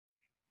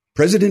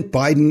President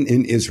Biden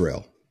in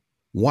Israel.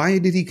 Why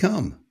did he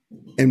come?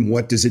 And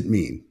what does it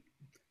mean?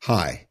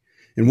 Hi,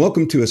 and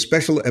welcome to a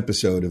special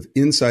episode of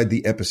Inside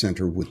the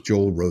Epicenter with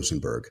Joel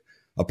Rosenberg,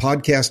 a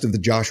podcast of the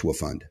Joshua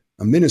Fund,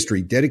 a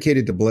ministry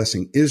dedicated to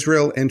blessing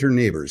Israel and her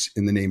neighbors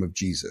in the name of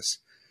Jesus.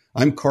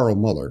 I'm Carl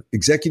Muller,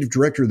 Executive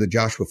Director of the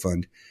Joshua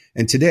Fund,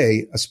 and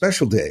today, a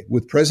special day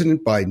with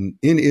President Biden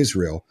in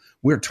Israel.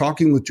 We're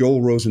talking with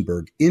Joel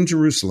Rosenberg in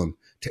Jerusalem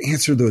to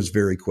answer those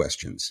very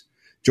questions.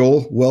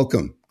 Joel,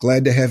 welcome.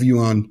 Glad to have you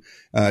on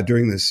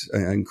during this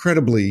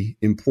incredibly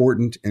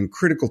important and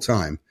critical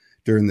time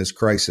during this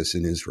crisis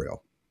in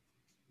Israel.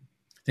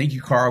 Thank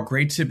you, Carl.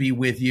 Great to be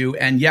with you.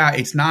 And yeah,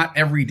 it's not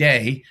every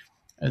day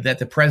that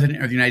the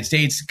president of the United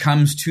States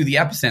comes to the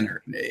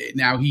epicenter.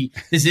 Now,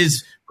 this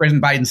is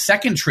President Biden's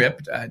second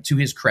trip, to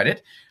his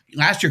credit.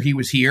 Last year he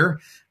was here,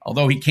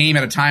 although he came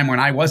at a time when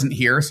I wasn't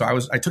here. So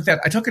I took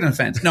an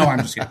offense. No, I'm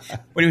just kidding.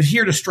 But he was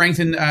here to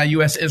strengthen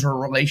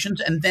U.S.-Israel relations,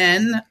 and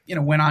then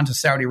went on to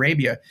Saudi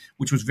Arabia,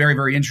 which was very,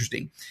 very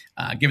interesting.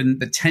 Given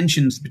the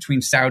tensions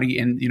between Saudi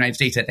and the United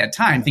States at that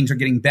time, things are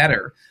getting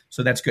better.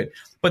 So that's good.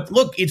 But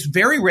look, it's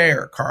very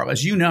rare, Carl,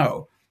 as you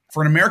know,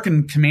 for an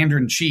American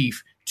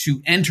commander-in-chief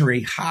to enter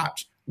a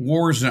hot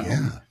war zone.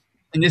 Yeah.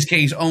 In this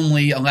case,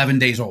 only 11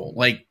 days old,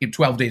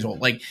 12 days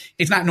old.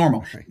 It's not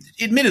normal. Right.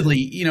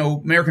 Admittedly,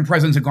 American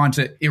presidents have gone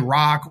to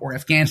Iraq or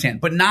Afghanistan,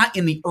 but not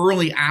in the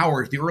early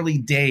hours, the early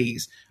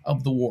days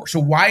of the war. So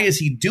why is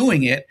he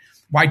doing it?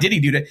 Why did he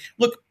do that?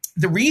 Look,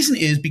 the reason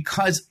is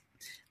because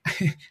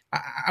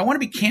I want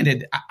to be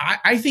candid.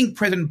 I think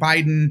President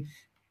Biden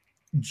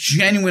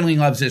genuinely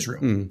loves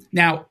Israel.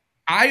 Now,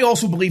 I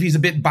also believe he's a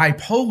bit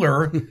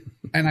bipolar,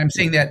 and I'm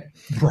saying that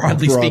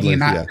broadly speaking, and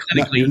not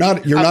clinically. You're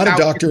not a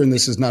doctor, and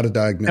this is not a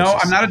diagnosis. No,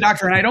 I'm not a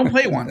doctor, and I don't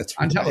play one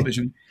on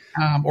television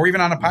or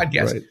even on a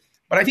podcast. Right.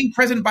 But I think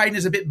President Biden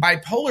is a bit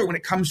bipolar when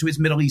it comes to his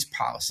Middle East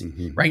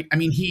policy, right? I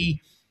mean,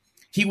 he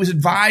was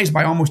advised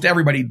by almost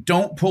everybody,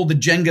 don't pull the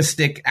Jenga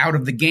stick out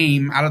of the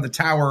game, out of the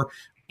tower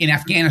in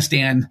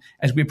Afghanistan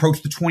as we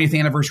approach the 20th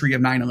anniversary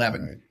of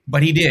 9/11. Right.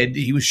 But he did.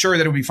 He was sure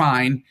that it would be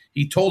fine.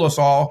 He told us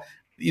all,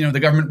 the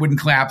government wouldn't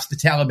collapse, the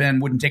Taliban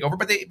wouldn't take over,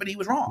 but he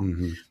was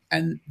wrong.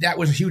 And that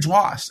was a huge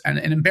loss and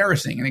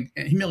embarrassing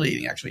and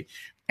humiliating, actually.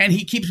 And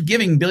he keeps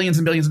giving billions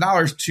and billions of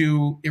dollars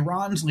to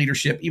Iran's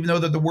leadership, even though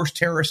they're the worst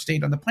terrorist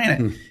state on the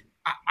planet.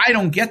 I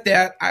don't get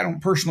that. I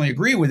don't personally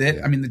agree with it.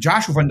 I mean, the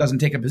Joshua Fund doesn't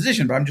take a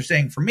position, but I'm just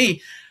saying, for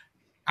me,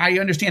 I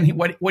understand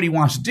what he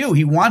wants to do.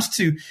 He wants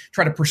to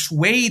try to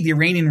persuade the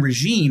Iranian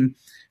regime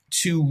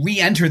to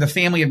re-enter the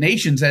family of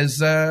nations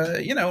as,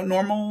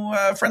 normal,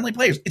 friendly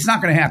players. It's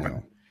not going to happen.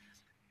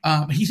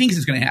 No. He thinks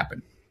it's going to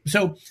happen.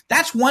 So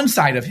that's one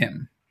side of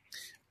him.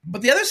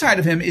 But the other side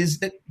of him is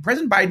that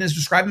President Biden has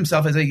described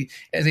himself as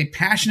a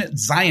passionate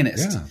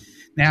Zionist. Yeah.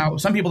 Now,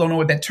 some people don't know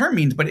what that term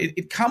means, but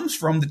it comes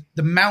from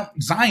the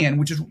Mount Zion,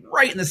 which is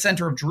right in the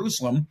center of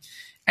Jerusalem.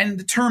 And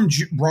the term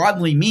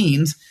broadly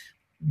means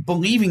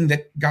believing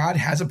that God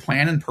has a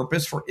plan and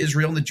purpose for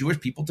Israel and the Jewish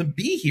people to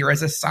be here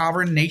as a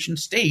sovereign nation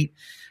state,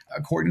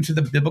 according to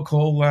the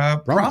biblical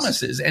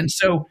promises. And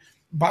so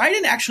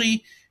Biden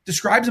actually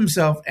describes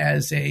himself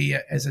as a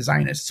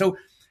Zionist. So,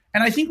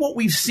 and I think what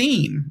we've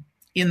seen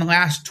in the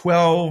last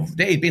 12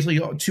 days,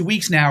 basically 2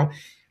 weeks now,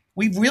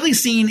 we've really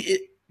seen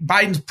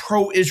Biden's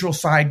pro-Israel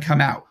side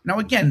come out. Now,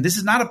 again, this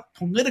is not a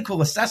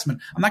political assessment.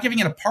 I'm not giving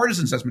it a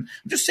partisan assessment.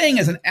 I'm just saying,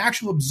 as an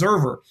actual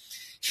observer,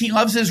 he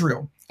loves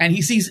Israel and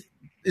he sees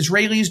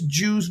Israelis,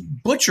 Jews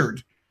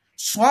butchered,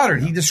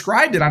 slaughtered. He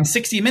described it on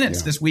 60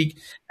 Minutes this week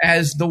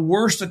as the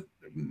worst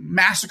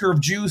massacre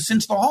of Jews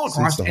since the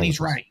Holocaust, and he's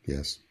right.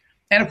 Yes.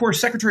 And of course,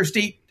 Secretary of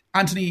State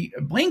Tony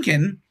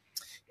Blinken,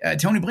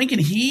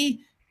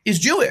 he is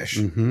Jewish,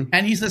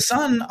 and he's the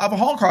son of a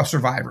Holocaust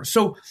survivor.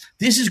 So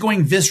this is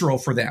going visceral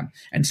for them.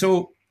 And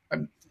so,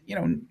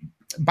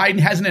 Biden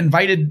hasn't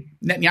invited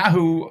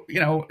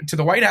Netanyahu, to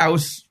the White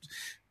House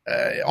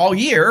all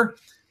year,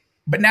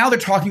 but now they're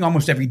talking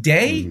almost every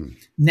day.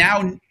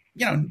 Now,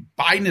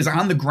 Biden is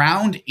on the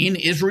ground in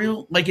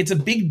Israel. It's a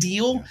big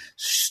deal,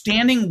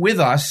 standing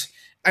with us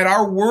at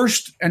our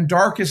worst and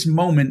darkest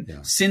moment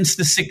since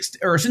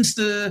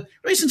the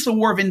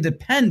War of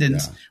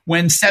Independence,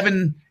 when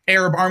 7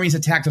 Arab armies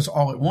attacked us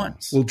all at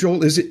once. Well, Joel,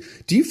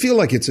 do you feel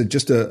like it's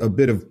just a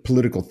bit of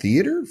political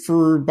theater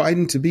for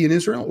Biden to be in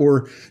Israel,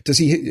 or is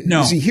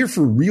he here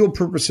for real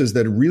purposes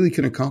that really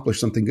can accomplish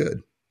something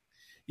good?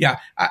 Yeah,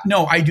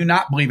 no, I do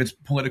not believe it's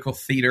political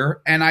theater,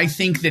 and I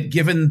think that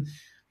given,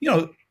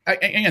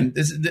 again,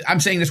 I'm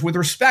saying this with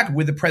respect,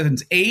 with the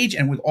president's age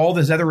and with all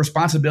his other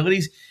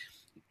responsibilities.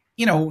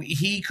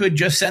 He could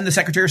just send the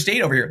Secretary of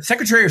State over here. The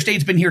Secretary of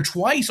State's been here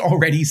twice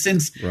already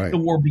since the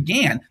war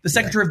began. The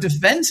Secretary of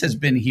Defense has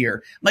been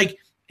here.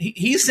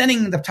 He's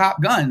sending the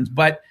top guns,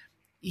 but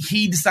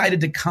he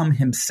decided to come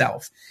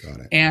himself.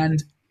 Got it.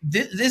 And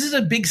this is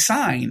a big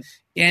sign.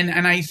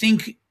 And I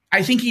think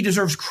he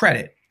deserves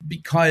credit,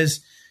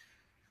 because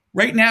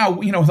right now,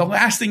 the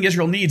last thing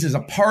Israel needs is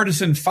a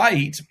partisan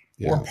fight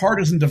or a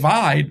partisan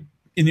divide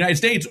in the United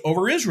States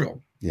over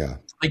Israel. Yeah.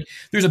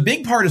 There's a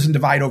big partisan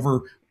divide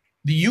over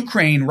the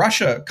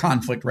Ukraine-Russia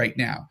conflict right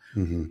now.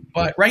 Mm-hmm.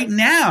 But right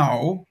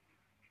now,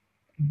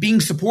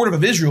 being supportive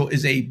of Israel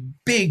is a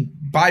big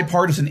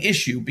bipartisan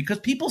issue because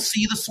people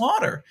see the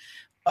slaughter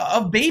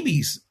of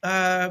babies,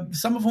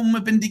 some of whom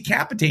have been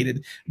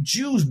decapitated,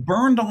 Jews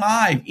burned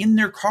alive in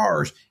their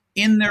cars,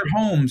 in their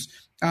homes,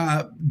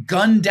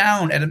 gunned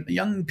down at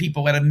young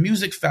people at a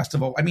music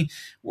festival. I mean,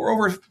 we're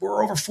over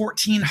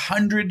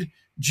 1,400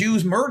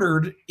 Jews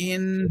murdered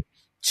in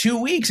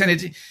 2 weeks,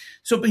 and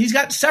but he's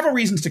got several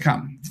reasons to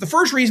come. The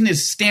first reason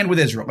is stand with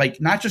Israel,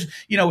 like not just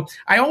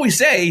I always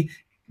say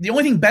the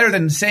only thing better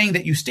than saying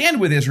that you stand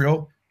with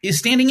Israel is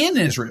standing in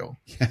Israel,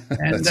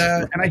 and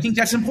I think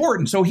that's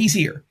important. So he's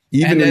here,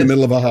 even in the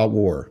middle of a hot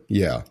war.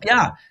 Yeah.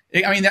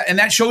 I mean, and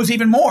that shows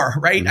even more,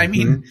 right? Mm-hmm. I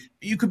mean,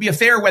 you could be a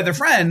fair weather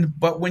friend,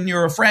 but when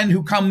you're a friend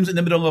who comes in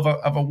the middle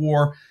of a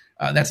war,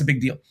 that's a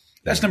big deal.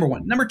 That's number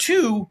one. Number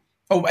two.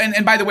 Oh,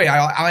 and by the way,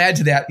 I'll add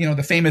to that.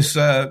 The famous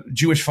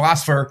Jewish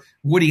philosopher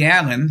Woody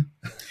Allen,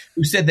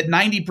 who said that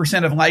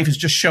 90% of life is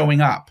just showing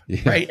up,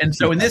 right? And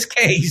so in this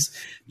case,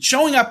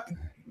 showing up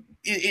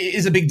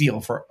is a big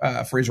deal for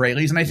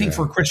Israelis, and I think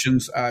for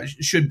Christians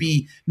should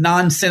be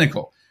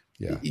non-cynical.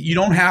 Yeah. You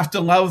don't have to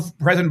love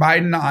President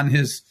Biden on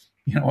his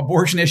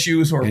abortion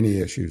issues or any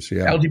issues,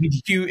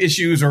 LGBTQ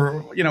issues or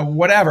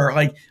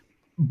whatever.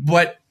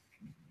 But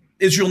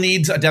Israel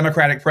needs a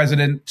Democratic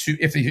president to,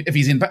 if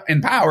he's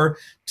in power,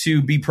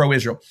 to be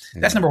pro-Israel.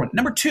 Yeah. That's number one.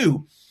 Number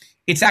two,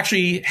 it's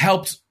actually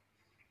helped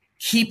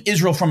keep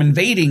Israel from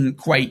invading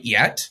quite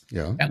yet,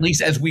 at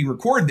least as we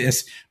record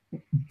this,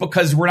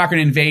 because we're not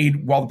going to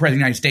invade while the president of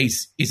the United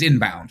States is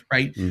inbound,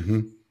 right?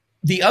 Mm-hmm.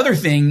 The other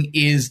thing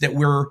is that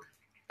we're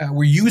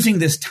using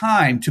this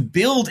time to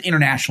build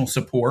international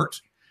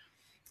support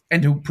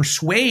and to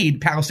persuade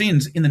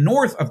Palestinians in the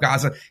north of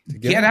Gaza to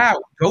get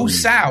out, go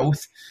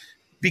south,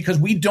 because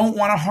we don't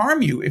want to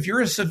harm you. If you're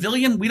a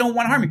civilian, we don't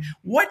want to harm you.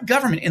 What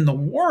government in the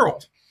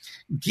world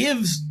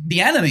gives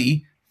the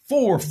enemy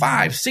 4,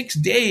 5, 6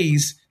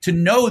 days to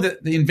know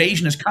that the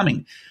invasion is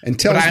coming and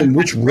tells them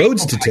which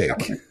roads to take?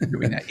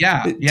 Doing that.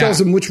 It tells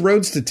them which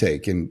roads to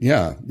take, and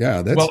that's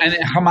and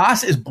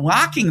Hamas is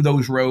blocking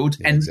those roads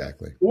and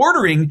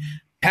ordering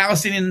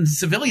Palestinian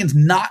civilians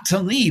not to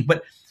leave.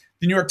 But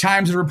the New York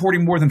Times is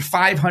reporting more than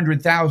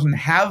 500,000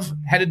 have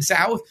headed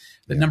south.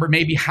 The number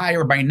may be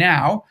higher by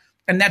now.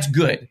 And that's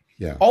good.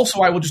 Yeah.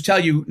 Also, I will just tell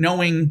you,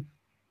 knowing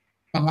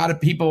a lot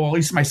of people, at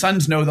least my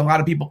sons know that a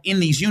lot of people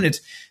in these units,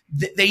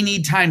 they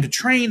need time to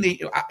train.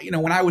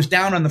 When I was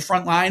down on the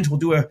front lines, we'll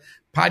do a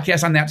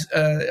podcast on that,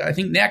 I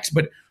think next,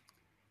 but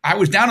I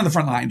was down on the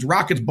front lines,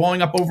 rockets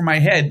blowing up over my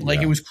head.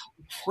 It was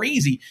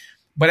crazy.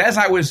 But as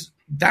I was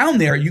down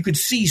there, you could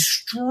see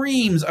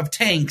streams of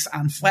tanks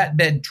on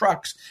flatbed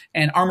trucks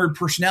and armored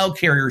personnel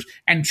carriers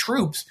and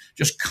troops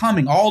just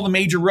coming, all the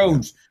major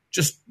roads.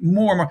 Just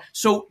more and more.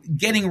 So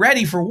getting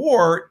ready for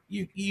war,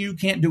 you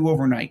can't do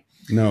overnight.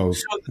 No.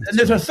 So and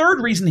there's a third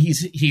reason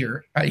he's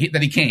here,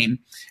 that he came,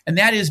 and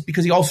that is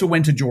because he also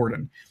went to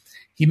Jordan.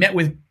 He met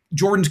with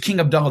Jordan's King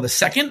Abdullah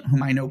II,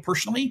 whom I know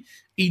personally,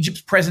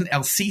 Egypt's President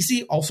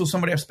El-Sisi, also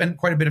somebody I've spent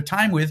quite a bit of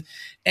time with,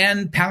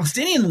 and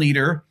Palestinian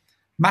leader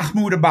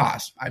Mahmoud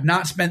Abbas. I've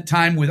not spent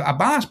time with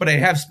Abbas, but I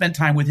have spent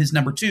time with his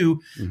number two,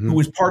 who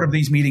was part of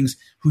these meetings,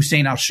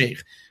 Hussein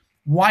al-Sheikh.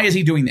 Why is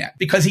he doing that?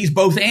 Because he's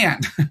both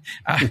and.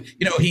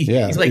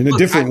 He's like, in a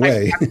different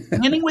way. I'm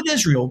standing with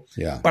Israel,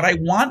 Yeah. But I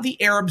want the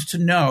Arabs to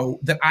know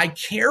that I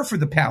care for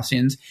the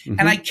Palestinians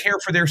and I care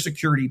for their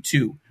security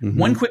too.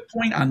 One quick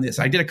point on this.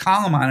 I did a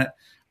column on it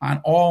on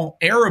All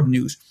Arab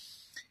News.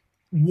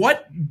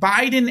 What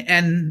Biden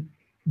and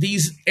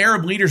these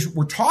Arab leaders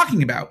were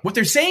talking about, what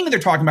they're saying they're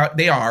talking about,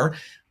 they are,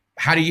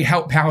 how do you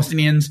help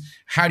Palestinians?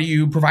 How do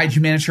you provide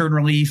humanitarian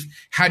relief?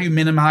 How do you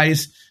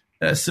minimize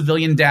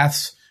civilian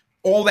deaths?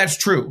 All that's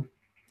true.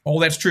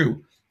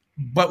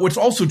 But what's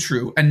also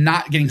true and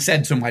not getting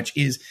said so much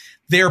is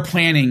they're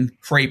planning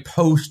for a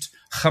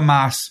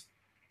post-Hamas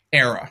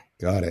era.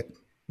 Got it.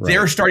 Right.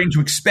 They're starting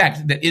to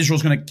expect that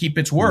Israel's going to keep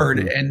its word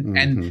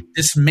and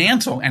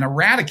dismantle and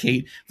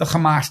eradicate the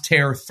Hamas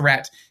terror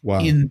threat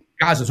in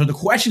Gaza. So the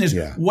question is,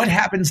 what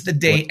happens the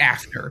day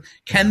after?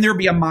 Can there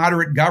be a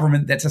moderate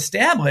government that's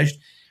established?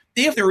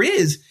 If there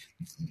is,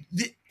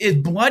 as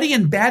bloody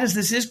and bad as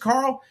this is,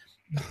 Carl,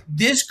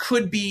 this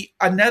could be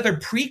another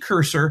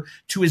precursor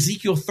to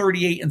Ezekiel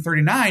 38 and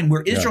 39,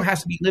 where Israel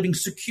has to be living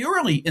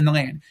securely in the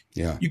land.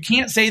 Yeah. You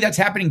can't say that's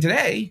happening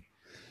today.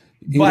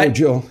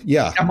 Joe,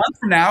 a month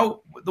from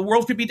now, the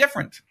world could be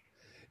different.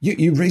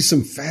 You raised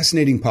some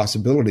fascinating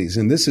possibilities,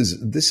 and this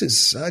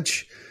is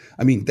such.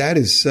 I mean, that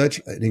is such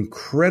an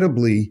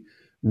incredibly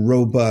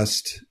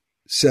robust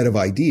set of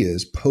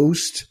ideas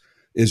post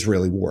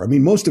Israeli war. I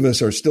mean, most of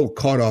us are still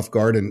caught off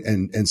guard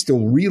and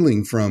still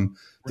reeling from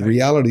the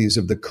realities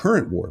of the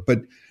current war.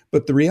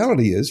 But the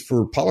reality is,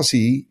 for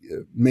policy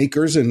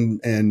makers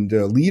and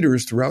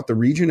leaders throughout the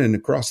region and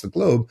across the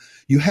globe,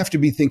 you have to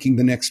be thinking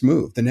the next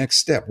move, the next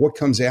step. What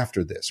comes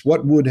after this?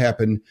 What would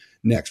happen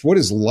next? What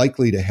is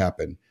likely to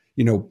happen?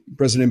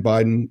 President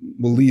Biden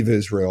will leave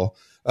Israel.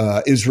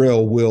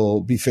 Israel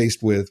will be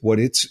faced with what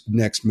its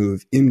next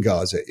move in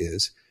Gaza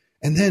is.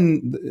 And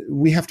then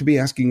we have to be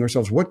asking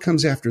ourselves, what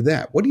comes after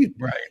that? What do you,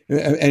 right.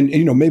 And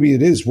maybe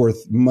it is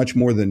worth much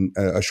more than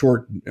a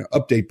short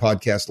update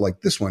podcast like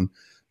this one.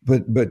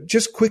 But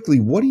just quickly,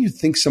 what do you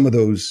think some of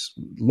those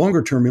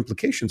longer term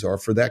implications are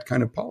for that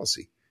kind of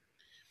policy?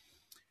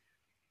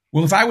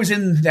 Well, if I was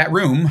in that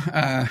room,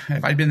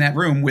 if I'd been in that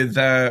room with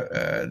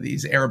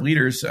these Arab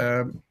leaders,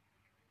 I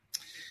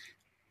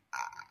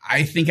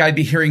think I'd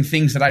be hearing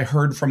things that I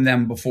heard from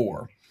them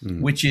before,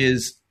 which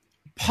is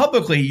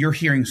publicly you're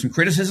hearing some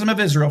criticism of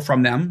Israel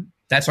from them.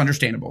 That's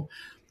understandable.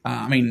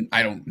 I mean,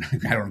 I don't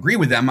agree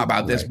with them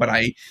about this, but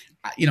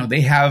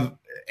they have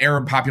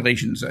Arab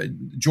populations.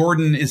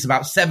 Jordan is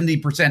about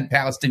 70%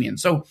 Palestinian.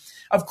 So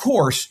of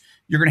course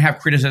you're going to have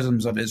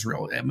criticisms of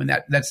Israel. I mean,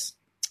 it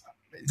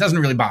doesn't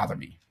really bother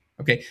me.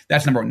 Okay.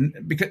 That's number one.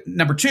 Because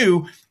number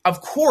two, of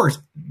course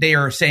they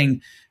are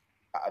saying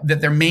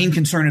that their main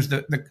concern is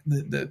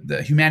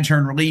the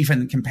humanitarian relief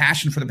and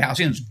compassion for the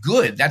Palestinians.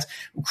 Good.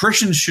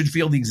 Christians should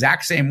feel the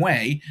exact same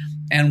way.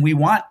 And we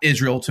want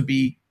Israel to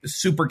be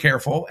super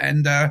careful.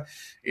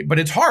 But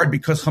it's hard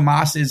because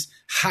Hamas is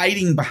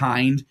hiding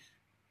behind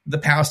the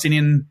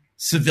Palestinian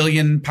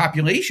civilian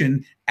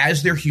population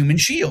as their human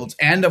shields.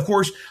 And of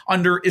course,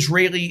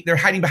 they're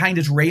hiding behind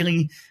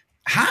Israeli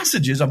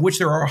hostages, of which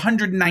there are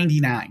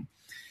 199.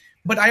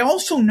 But I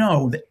also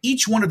know that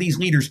each one of these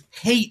leaders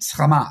hates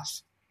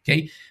Hamas.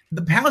 Okay,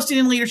 the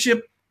Palestinian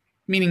leadership,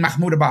 meaning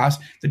Mahmoud Abbas,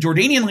 the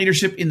Jordanian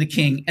leadership in the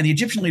king, and the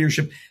Egyptian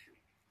leadership,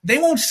 they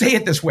won't say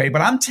it this way,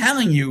 but I'm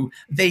telling you,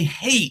 they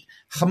hate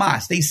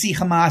Hamas. They see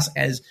Hamas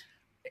as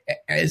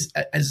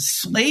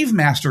slave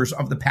masters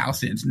of the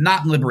Palestinians,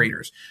 not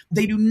liberators.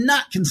 They do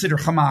not consider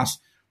Hamas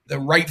the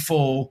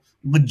rightful,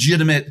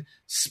 legitimate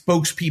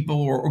spokespeople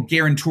or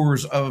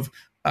guarantors of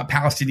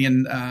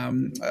Palestinian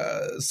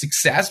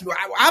success.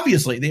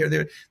 Obviously,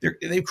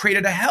 they've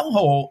created a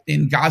hellhole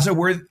in Gaza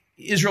where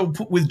Israel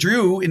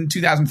withdrew in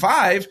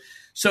 2005,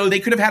 so they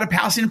could have had a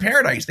Palestinian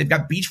paradise. They've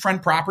got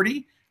beachfront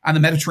property on the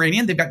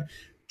Mediterranean. They've got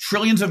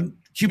trillions of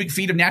cubic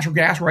feet of natural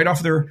gas right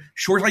off their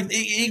shores. Like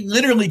it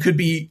literally could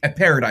be a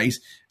paradise,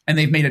 and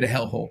they've made it a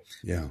hellhole.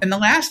 Yeah. And the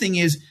last thing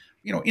is,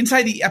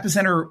 inside the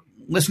Epicenter,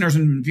 listeners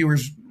and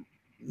viewers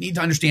need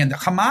to understand that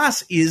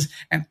Hamas is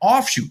an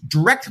offshoot,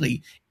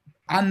 directly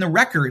on the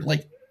record,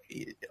 like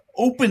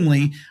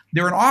openly,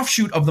 they're an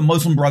offshoot of the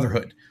Muslim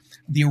Brotherhood,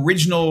 the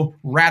original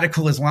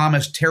radical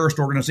Islamist terrorist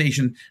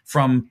organization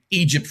from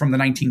Egypt from the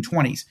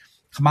 1920s.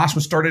 Hamas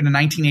was started in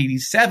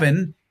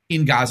 1987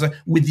 in Gaza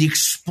with the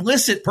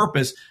explicit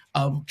purpose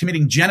of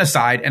committing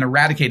genocide and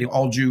eradicating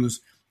all Jews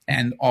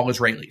and all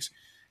Israelis.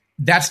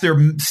 That's their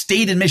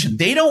stated mission.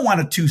 They don't want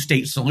a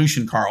two-state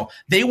solution, Carl.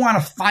 They want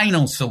a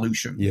final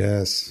solution.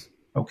 Yes.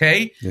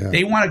 Okay? Yeah.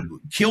 They want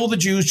to kill the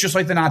Jews just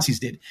like the Nazis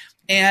did.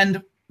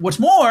 And what's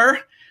more,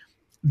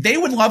 they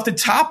would love to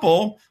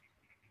topple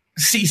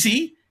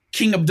Sisi,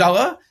 King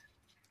Abdullah,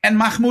 and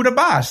Mahmoud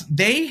Abbas.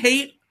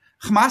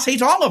 Hamas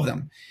hates all of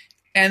them.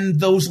 And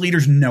those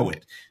leaders know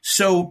it.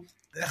 So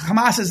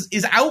Hamas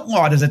is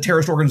outlawed as a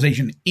terrorist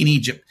organization in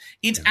Egypt.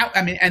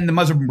 And the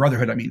Muslim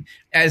Brotherhood,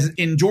 as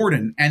in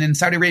Jordan and in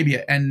Saudi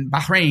Arabia and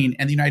Bahrain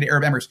and the United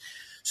Arab Emirates.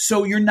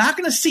 So you're not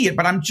going to see it,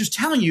 but I'm just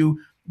telling you,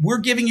 we're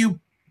giving you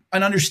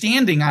an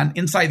understanding on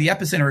Inside the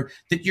Epicenter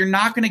that you're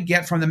not going to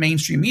get from the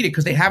mainstream media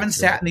because they haven't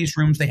sat in these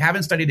rooms. They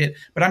haven't studied it.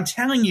 But I'm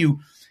telling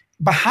you,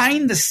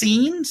 behind the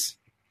scenes,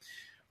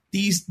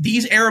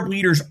 these Arab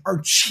leaders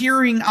are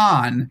cheering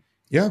on.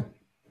 Yeah.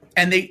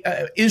 And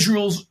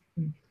Israel's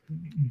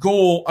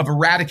goal of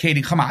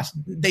eradicating Hamas.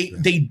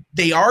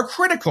 They are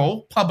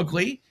critical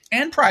publicly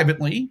and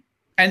privately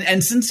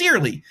and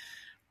sincerely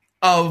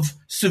of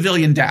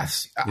civilian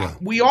deaths. Yeah.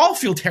 We all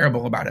feel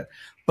terrible about it,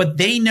 but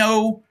they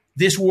know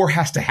this war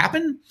has to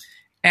happen.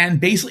 And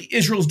basically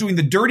Israel's doing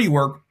the dirty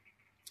work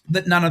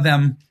that none of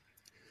them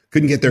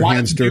couldn't get their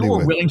hands dirty or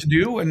with. Willing to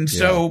do. And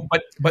so,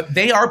 but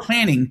they are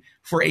planning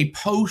for a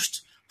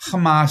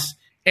post-Hamas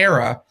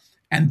era.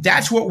 And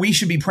that's what we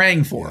should be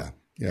praying for. Yeah.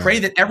 Yeah. Pray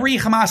that every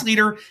Hamas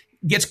leader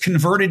gets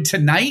converted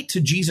tonight to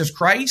Jesus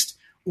Christ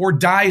or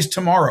dies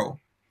tomorrow.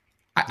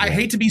 I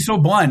hate to be so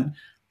blunt.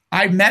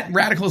 I've met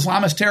radical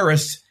Islamist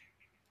terrorists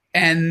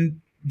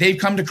and they've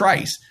come to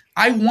Christ.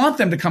 I want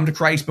them to come to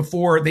Christ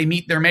before they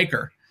meet their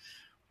maker.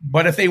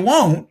 But if they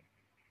won't,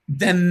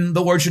 then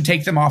the Lord should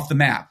take them off the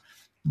map.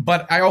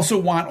 But I also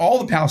want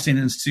all the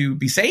Palestinians to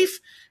be safe,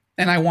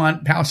 and I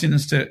want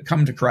Palestinians to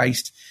come to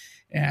Christ.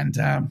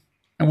 And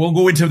we'll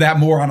go into that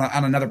more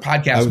on another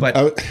podcast, but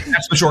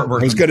that's the short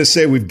version. I was going to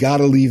say, we've got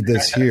to leave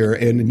this here.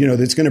 And,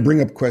 it's going to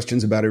bring up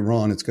questions about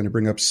Iran. It's going to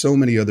bring up so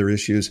many other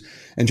issues.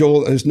 And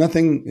Joel, there's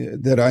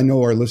nothing that I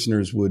know our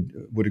listeners would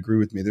agree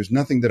with me. There's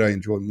nothing that I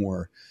enjoy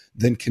more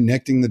than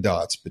connecting the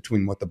dots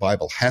between what the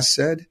Bible has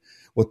said,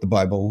 what the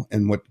Bible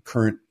and what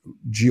current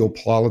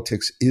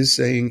geopolitics is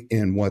saying,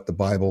 and what the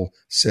Bible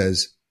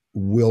says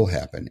will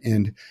happen.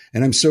 And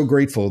I'm so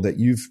grateful that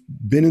you've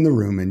been in the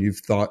room and you've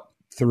thought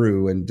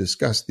through and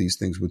discuss these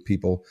things with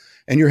people.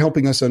 And you're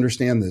helping us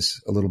understand this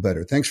a little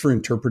better. Thanks for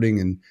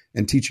interpreting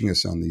and teaching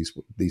us on these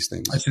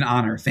things. It's an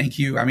honor. Thank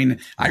you. I mean,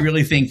 I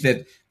really think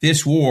that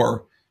this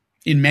war,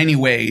 in many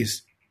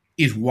ways,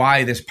 is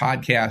why this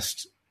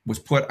podcast was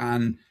put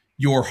on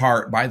your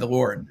heart by the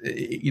Lord.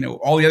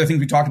 All the other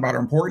things we talked about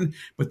are important,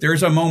 but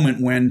there's a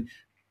moment when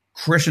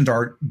Christians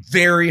are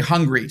very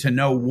hungry to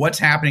know what's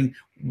happening,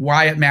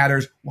 why it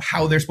matters,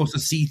 how they're supposed to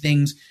see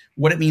things,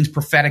 what it means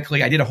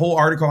prophetically. I did a whole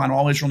article on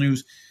All Israel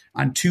News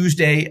on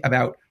Tuesday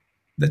about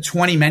the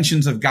 20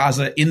 mentions of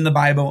Gaza in the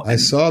Bible. I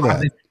saw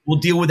that. We'll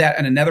deal with that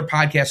in another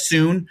podcast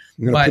soon.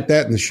 I'm going to put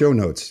that in the show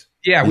notes.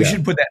 Yeah, we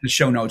should put that in the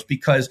show notes,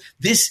 because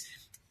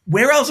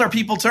where else are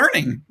people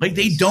turning? Like,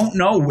 they don't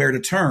know where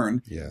to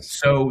turn. Yes.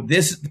 So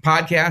this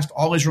podcast,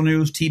 All Israel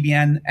News,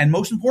 TBN, and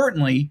most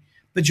importantly,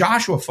 the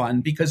Joshua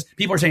Fund, because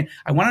people are saying,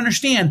 I want to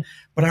understand,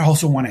 but I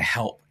also want to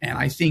help. And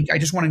I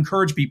just want to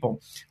encourage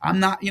people. I'm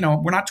not,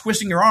 we're not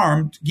twisting your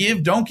arm.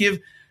 Give, don't give,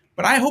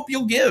 but I hope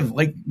you'll give.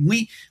 Like,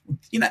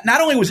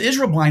 not only was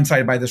Israel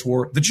blindsided by this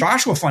war, the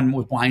Joshua Fund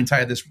was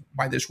blindsided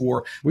by this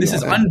war. This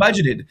is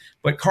unbudgeted.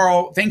 But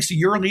Carl, thanks to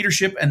your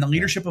leadership and the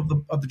leadership of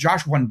the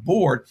Joshua Fund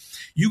board,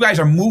 you guys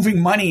are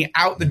moving money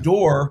out the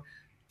door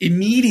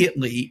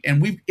immediately.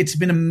 And it's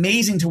been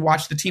amazing to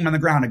watch the team on the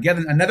ground.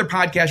 Again, another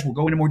podcast, we'll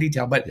go into more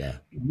detail, but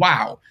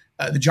wow.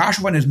 The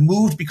Joshua Fund has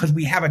moved because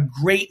we have a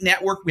great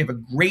network. We have a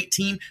great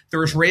team.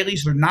 They're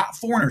Israelis. They're not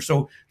foreigners.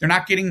 So they're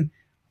not getting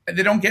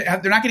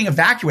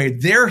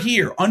evacuated. They're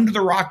here under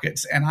the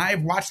rockets. And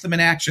I've watched them in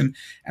action,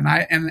 and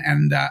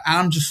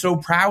I'm just so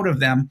proud of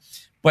them,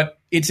 but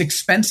it's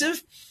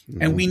expensive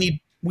and we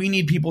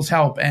need people's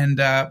help. And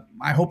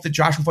I hope that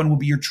Joshua Fund will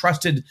be your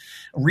trusted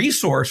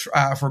resource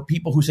for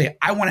people who say,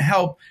 I want to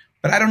help,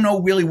 but I don't know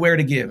really where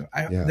to give.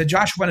 The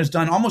Joshua Fund has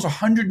done almost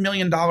 $100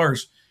 million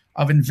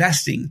of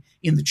investing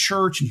in the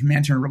church and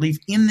humanitarian relief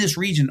in this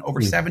region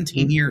over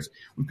 17 years.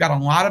 We've got a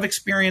lot of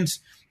experience.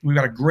 We've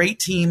got a great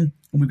team,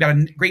 and we've got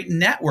a great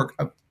network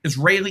of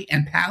Israeli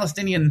and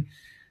Palestinian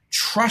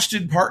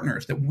trusted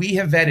partners that we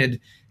have vetted.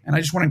 And I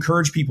just want to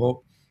encourage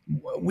people,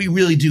 we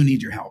really do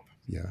need your help.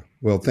 Yeah.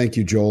 Well, thank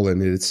you, Joel.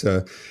 And it's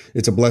a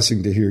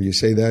blessing to hear you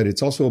say that.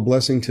 It's also a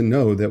blessing to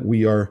know that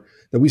we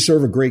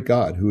serve a great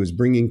God who is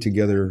bringing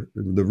together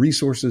the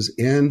resources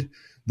and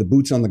the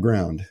boots on the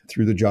ground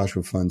through the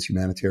Joshua Fund's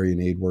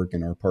humanitarian aid work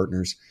and our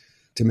partners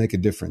to make a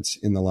difference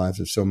in the lives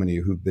of so many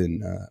who've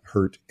been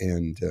hurt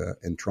and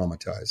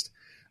traumatized.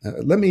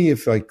 Let me,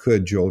 if I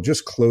could, Joel,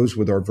 just close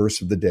with our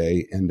verse of the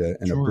day and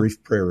a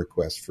brief prayer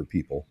request for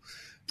people.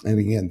 And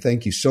again,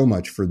 thank you so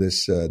much for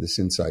this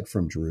insight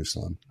from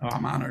Jerusalem. Oh,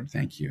 I'm honored.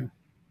 Thank you.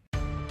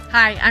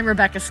 Hi, I'm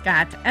Rebecca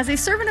Scott. As a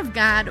servant of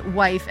God,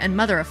 wife, and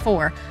mother of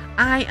 4,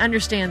 I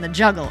understand the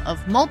juggle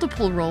of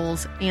multiple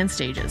roles and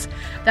stages.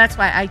 That's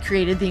why I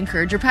created the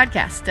Encourager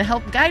podcast to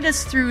help guide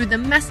us through the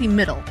messy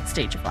middle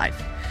stage of life.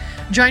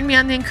 Join me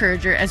on the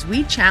Encourager as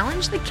we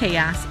challenge the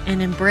chaos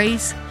and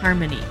embrace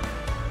harmony.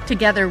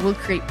 Together, we'll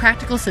create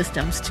practical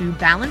systems to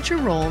balance your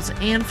roles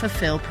and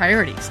fulfill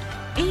priorities.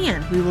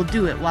 And we will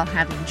do it while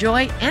having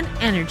joy and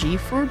energy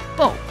for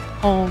both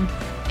home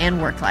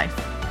and work life.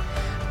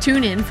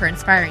 Tune in for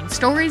inspiring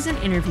stories and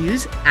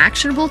interviews,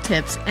 actionable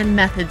tips, and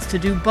methods to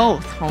do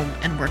both home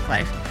and work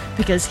life.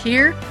 Because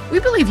here, we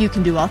believe you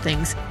can do all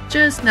things,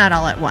 just not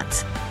all at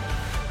once.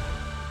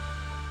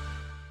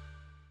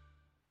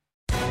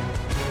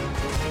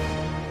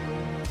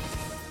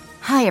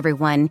 Hi,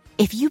 everyone.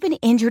 If you've been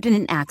injured in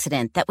an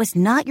accident that was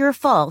not your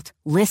fault,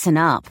 listen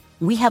up.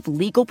 We have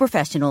legal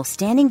professionals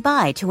standing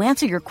by to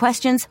answer your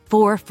questions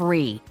for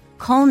free.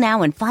 Call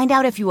now and find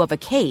out if you have a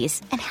case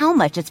and how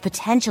much it's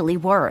potentially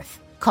worth.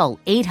 Call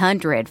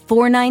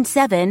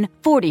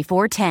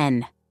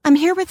 800-497-4410. I'm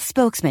here with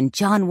spokesman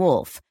John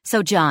Wolf.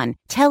 So, John,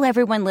 tell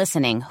everyone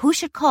listening who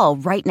should call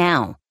right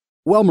now.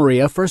 Well,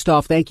 Maria, first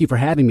off, thank you for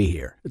having me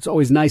here. It's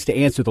always nice to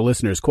answer the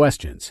listeners'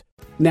 questions.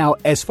 Now,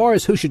 as far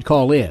as who should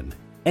call in,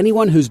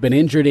 anyone who's been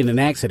injured in an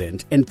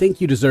accident and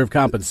think you deserve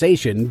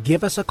compensation,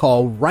 give us a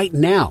call right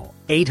now.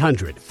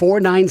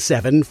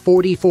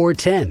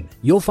 800-497-4410.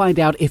 You'll find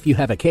out if you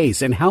have a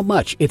case and how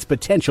much it's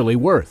potentially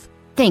worth.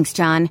 Thanks,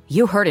 John.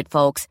 You heard it,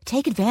 folks.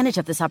 Take advantage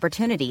of this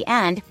opportunity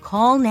and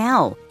call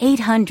now.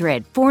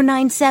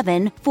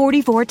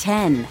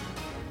 800-497-4410.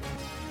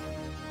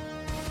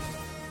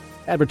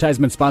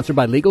 Advertisement sponsored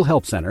by Legal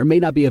Help Center. May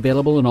not be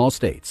available in all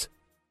states.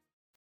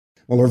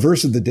 Well, our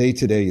verse of the day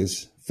today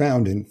is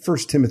found in 1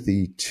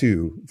 Timothy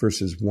 2,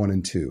 verses 1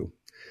 and 2.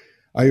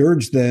 I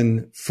urge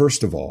then,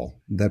 first of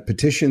all, that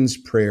petitions,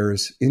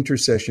 prayers,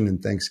 intercession,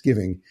 and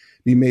thanksgiving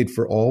be made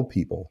for all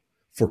people,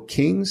 for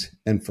kings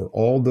and for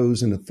all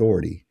those in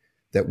authority,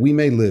 that we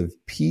may live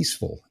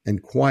peaceful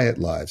and quiet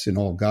lives in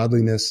all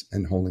godliness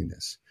and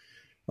holiness.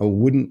 Oh,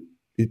 wouldn't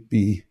it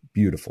be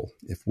beautiful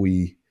if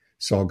we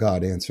saw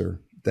God answer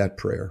that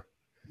prayer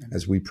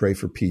as we pray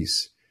for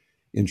peace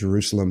in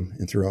Jerusalem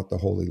and throughout the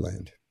Holy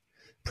Land?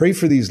 Pray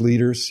for these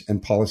leaders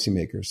and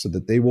policymakers so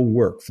that they will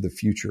work for the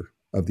future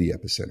of the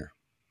epicenter.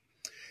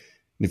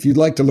 And if you'd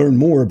like to learn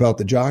more about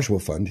the Joshua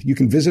Fund, you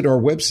can visit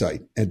our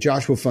website at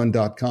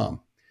joshuafund.com.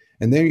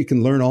 And there you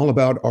can learn all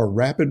about our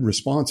Rapid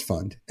Response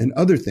Fund and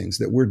other things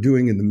that we're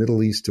doing in the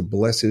Middle East to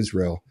bless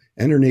Israel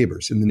and her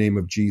neighbors in the name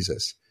of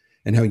Jesus,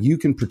 and how you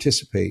can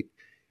participate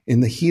in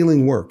the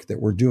healing work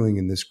that we're doing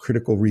in this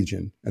critical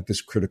region at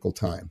this critical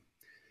time.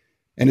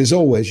 And as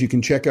always, you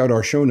can check out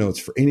our show notes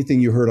for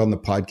anything you heard on the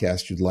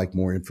podcast you'd like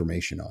more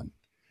information on.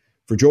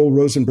 For Joel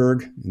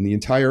Rosenberg and the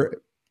entire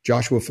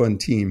Joshua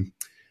Fund team,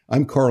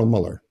 I'm Carl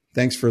Muller.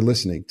 Thanks for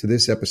listening to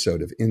this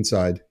episode of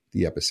Inside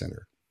the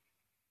Epicenter.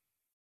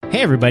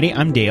 Hey everybody,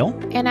 I'm Dale.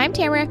 And I'm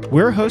Tamara.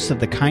 We're hosts of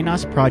the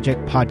Kainos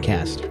Project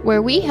podcast,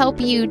 where we help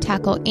you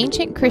tackle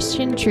ancient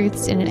Christian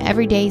truths in an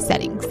everyday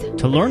settings.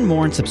 To learn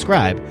more and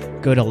subscribe,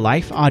 go to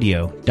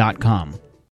lifeaudio.com.